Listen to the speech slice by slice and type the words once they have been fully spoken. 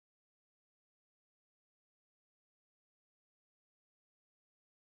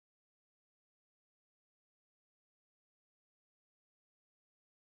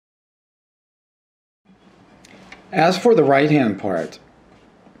As for the right hand part,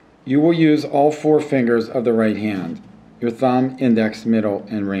 you will use all 4 fingers of the right hand, your thumb, index, middle,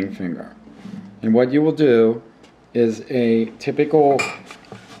 and ring finger. And what you will do is a typical,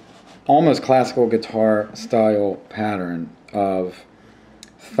 almost classical guitar style pattern of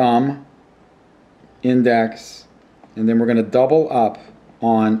thumb, index, and then we're going to double up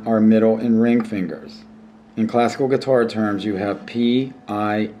on our middle and ring fingers. In classical guitar terms, you have P,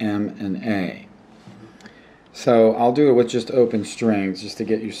 I, M, and A. So I'll do it with just open strings just to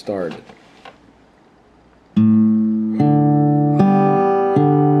get you started.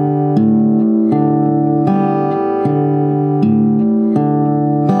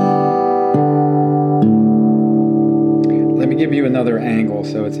 Let me give you another angle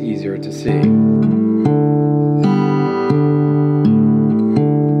so it's easier to see.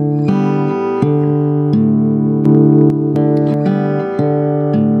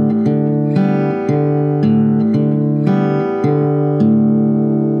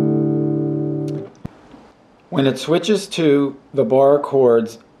 When it switches to the bar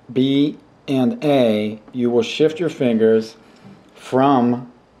chords B and A, you will shift your fingers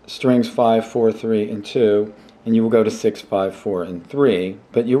from strings 5, 4, 3, and 2, and you will go to 6, 5, 4, and 3,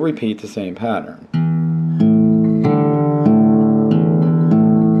 but you'll repeat the same pattern.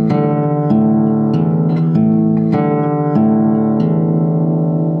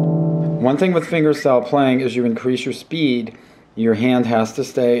 One thing with fingerstyle playing is you increase your speed, your hand has to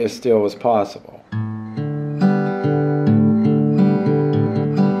stay as still as possible.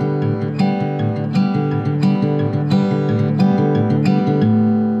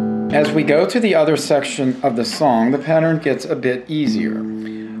 As we go to the other section of the song, the pattern gets a bit easier,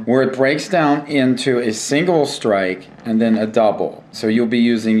 where it breaks down into a single strike and then a double. So you'll be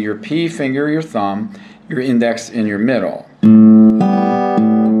using your P finger, your thumb, your index, and your middle.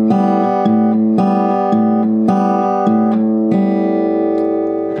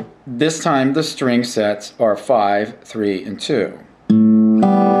 This time the string sets are 5, 3, and 2.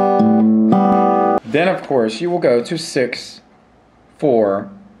 Then of course you will go to 6,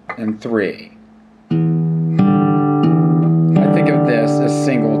 4, and 3. I think of this as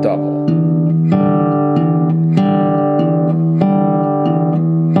single double.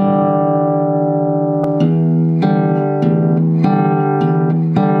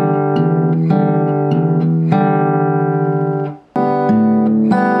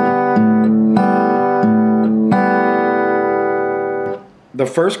 The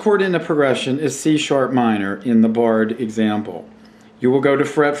first chord in the progression is C sharp minor in the barred example. You will go to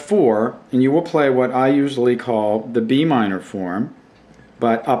fret 4 and you will play what I usually call the B minor form,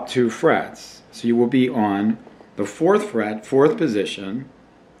 but up 2 frets. So you will be on the 4th fret, 4th position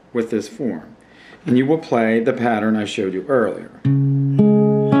with this form. And you will play the pattern I showed you earlier.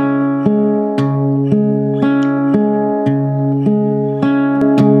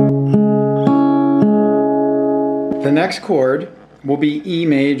 The next chord will be E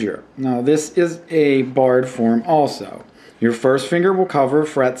major. Now this is a barred form also. Your first finger will cover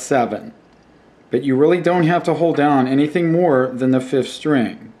fret 7, but you really don't have to hold down anything more than the 5th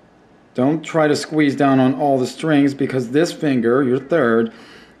string. Don't try to squeeze down on all the strings, because this finger, your 3rd,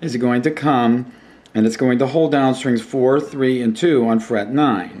 is going to come and it's going to hold down strings 4, 3, and 2 on fret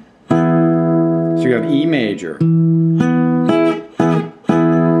 9. So you have E major.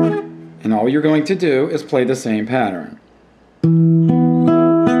 And all you're going to do is play the same pattern.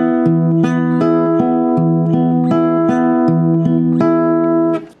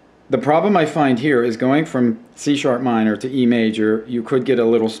 The problem I find here is going from C sharp minor to E major, you could get a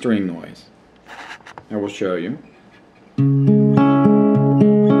little string noise. I will show you.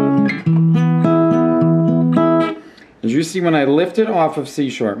 As you see, when I lift it off of C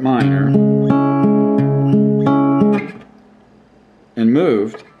sharp minor and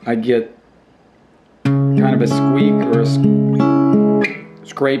moved, I get kind of a squeak or a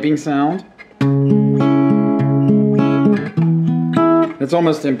scraping sound. It's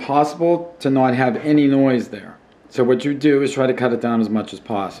almost impossible to not have any noise there. So what you do is try to cut it down as much as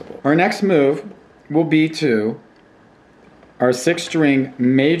possible. Our next move will be to our 6th string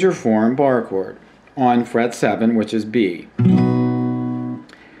major form bar chord on fret 7, which is B.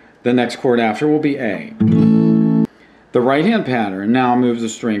 The next chord after will be A. The right hand pattern now moves the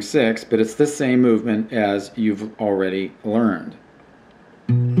string 6, but it's the same movement as you've already learned.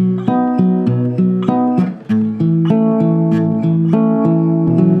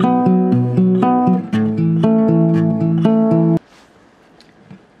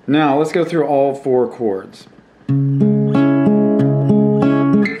 Now let's go through all 4 chords.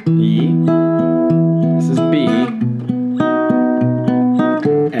 E, this is B,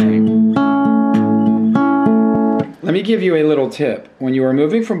 A. give you a little tip. When you are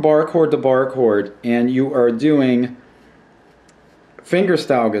moving from bar chord to bar chord and you are doing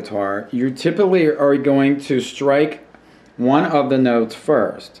fingerstyle guitar, you typically are going to strike one of the notes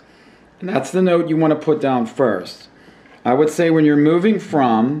first. And that's the note you want to put down first. I would say when you're moving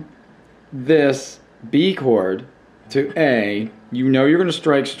from this B chord to A, you know you're going to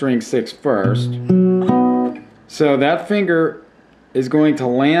strike string 6 first. So that finger is going to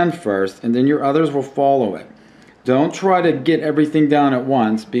land first, and then your others will follow it. Don't try to get everything down at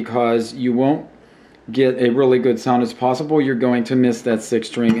once, because you won't get a really good sound. It's possible you're going to miss that 6th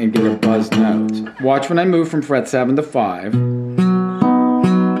string and get a buzzed note. Watch when I move from fret 7 to 5.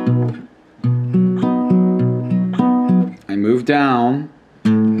 I move down.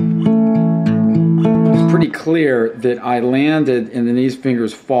 It's pretty clear that I landed and then these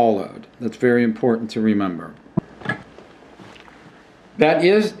fingers followed. That's very important to remember. That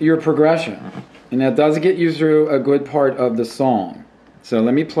is your progression, and that does get you through a good part of the song. So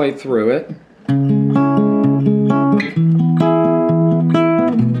let me play through it.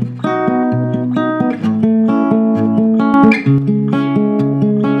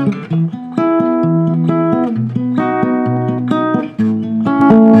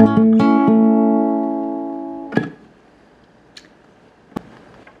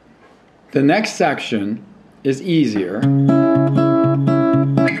 The next section is easier.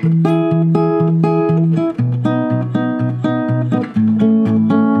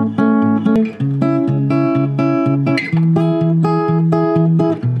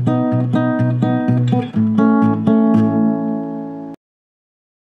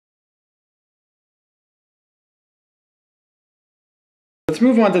 Let's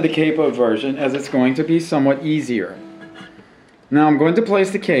move on to the capo version, as it's going to be somewhat easier. Now I'm going to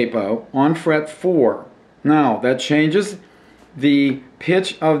place the capo on fret 4. Now that changes the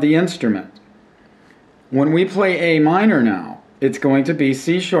pitch of the instrument. When we play A minor now, it's going to be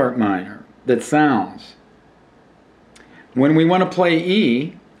C sharp minor that sounds. When we want to play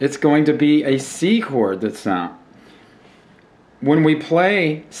E, it's going to be a C chord that sounds. When we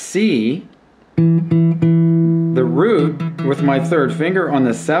play C, the root with my 3rd finger on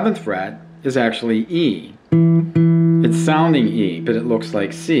the 7th fret is actually E. It's sounding E, but it looks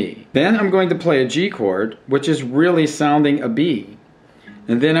like C. Then I'm going to play a G chord, which is really sounding a B.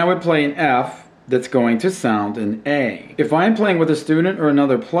 And then I would play an F that's going to sound an A. If I'm playing with a student or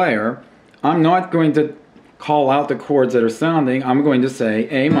another player, I'm not going to call out the chords that are sounding. I'm going to say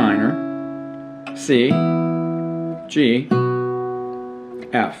A minor, C, G,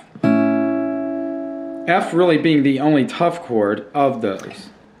 F. F really being the only tough chord of those.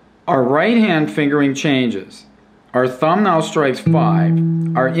 Our right hand fingering changes. Our thumb now strikes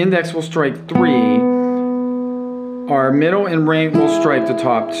 5. Our index will strike 3. Our middle and ring will strike the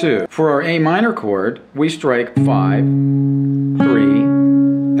top 2. For our A minor chord, we strike 5, 3,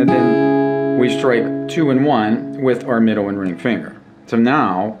 and then we strike 2 and 1 with our middle and ring finger. So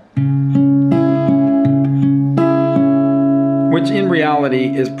now, which in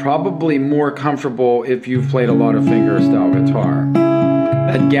reality is probably more comfortable if you've played a lot of fingerstyle guitar.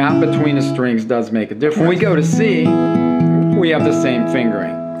 That gap between the strings does make a difference. When we go to C, we have the same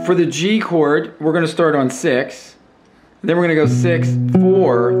fingering. For the G chord, we're going to start on 6. Then we're going to go 6,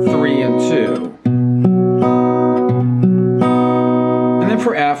 4, 3, and 2. And then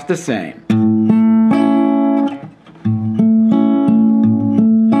for F, the same.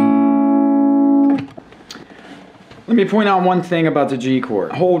 Let me point out one thing about the G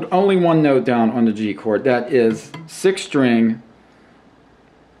chord. Hold only one note down on the G chord. That is 6th string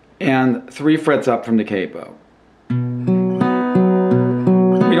and 3 frets up from the capo. We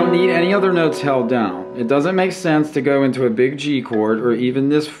don't need any other notes held down. It doesn't make sense to go into a big G chord or even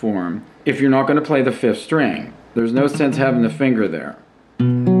this form if you're not going to play the 5th string. There's no sense having the finger there.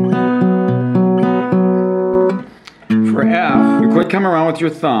 For F, you could come around with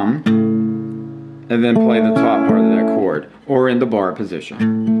your thumb and then play the top part of that chord, or in the bar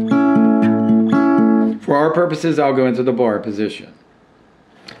position. For our purposes, I'll go into the bar position.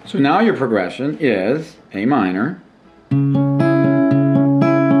 So now your progression is A minor,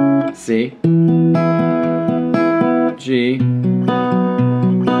 C, G,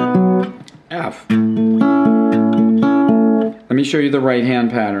 F. Let me show you the right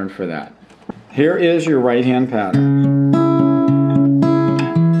hand pattern for that. Here is your right hand pattern.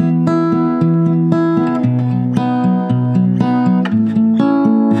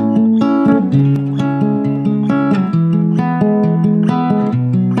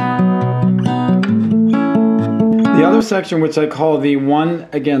 The other section, which I call the 1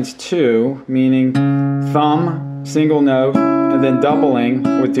 against 2, meaning thumb, single note, and then doubling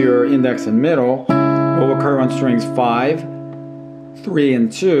with your index and middle, will will occur on strings 5, 3,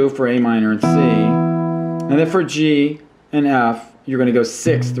 and 2 for A minor and C. And then for G and F, you're going to go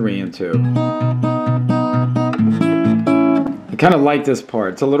 6, 3, and 2. I kind of like this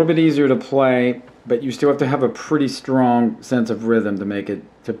part. It's a little bit easier to play, but you still have to have a pretty strong sense of rhythm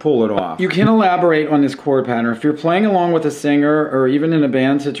to pull it off. You can elaborate on this chord pattern. If you're playing along with a singer or even in a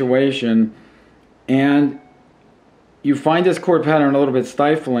band situation and you find this chord pattern a little bit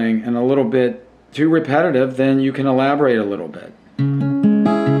stifling and a little bit too repetitive, then you can elaborate a little bit.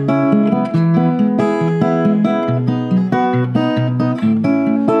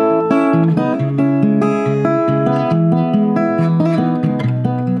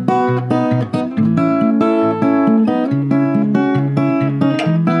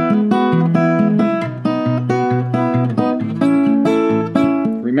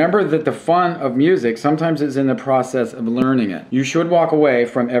 Remember that the fun of music sometimes is in the process of learning it. You should walk away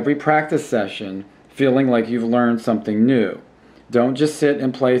from every practice session feeling like you've learned something new. Don't just sit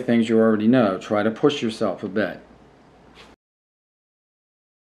and play things you already know. Try to push yourself a bit.